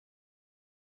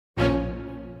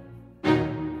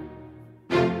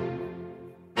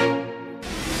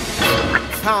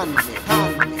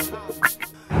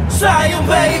Zion,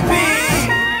 baby,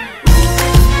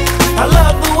 I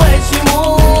love the way she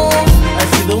moves. I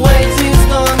see the way she's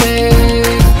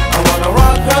coming. I wanna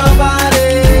rock her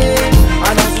body. I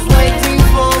know she's waiting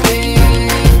for me.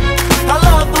 I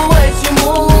love the way she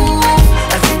moves.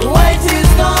 I see the way she's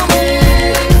coming.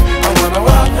 I wanna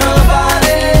rock her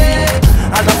body.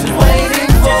 I know she's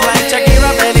waiting for me. She's like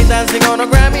Shakira belly dancing on a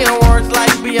Grammy Awards, like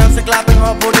Beyonce clapping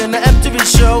her foot in the MTV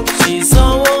show. She's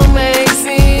so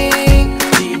amazing.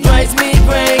 She drives me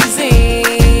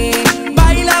crazy.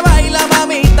 Baila, baila,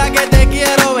 mamita, que te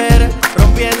quiero ver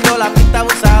rompiendo la pista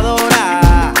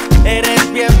abusadora.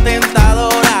 Eres bien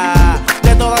tentadora,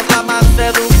 de todas la más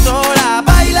seductora.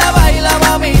 Baila, baila,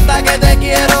 mamita, que te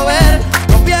quiero ver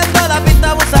rompiendo la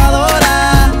pista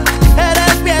abusadora.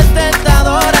 Eres bien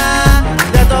tentadora,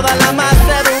 de todas la más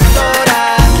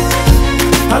seductora.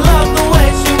 I love the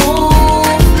way she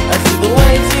moves. I see the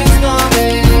way she's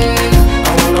coming.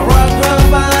 I wanna rock her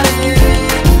body.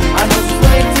 I know she's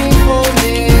waiting for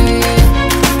me.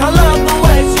 I love the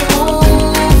way she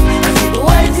moves. I see the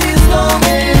way she's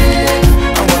coming.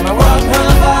 I wanna rock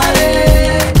her body.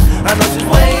 I know she's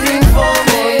waiting for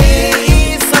me.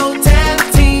 It's so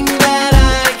tempting that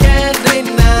I can't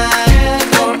deny.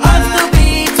 For us to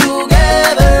be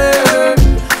together,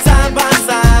 side by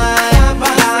side.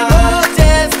 La noche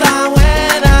está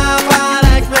buena para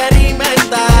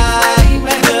experimentar.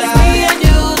 Just me and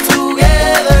you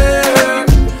together,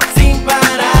 sin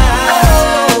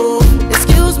parar. Oh,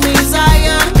 excuse me,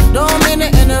 Zion. Don't mean to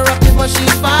interrupt you, but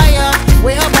she's fire.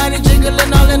 With her body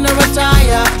jiggling all in her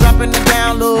attire, dropping it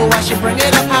down low while she bring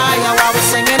it up higher while we're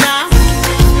singing out.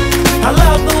 I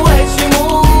love the way she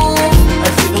moves. I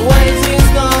see the way she's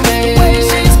coming. I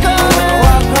wanna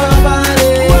rock her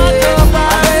body.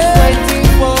 I know she's waiting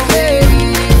for me.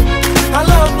 I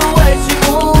love the way she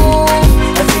moves.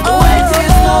 I see the way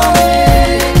she's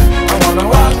coming. I wanna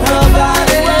rock her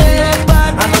body.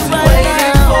 I know she's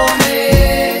waiting for me.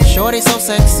 Shorty so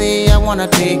sexy, I wanna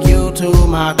take you to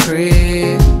my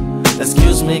crib.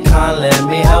 Excuse me, can't let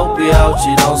me help you out.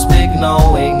 She don't speak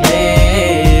no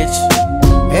English.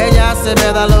 Ella se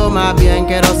me da lo más bien,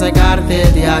 quiero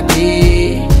sacarte de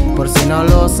aquí. Por si no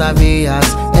lo sabías,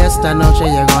 esta noche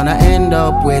you're gonna end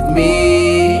up with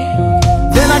me.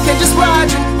 Then I can just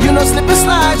ride you know, slip and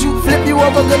slide you. Flip you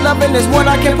over, good loving is what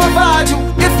I can provide you.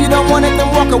 If you don't want it, then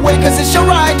walk away, cause it's your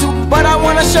right to. But I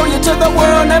wanna show you to the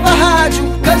world, never hide you.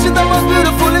 Cause you're the most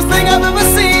beautifulest thing I've ever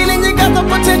seen. And you got the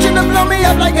potential to blow me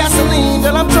up like gasoline.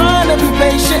 Girl, I'm trying to be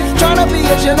patient, trying to be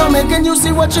a gentleman. Can you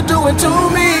see what you're doing to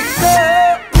me?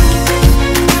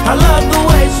 I love the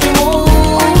way she moves.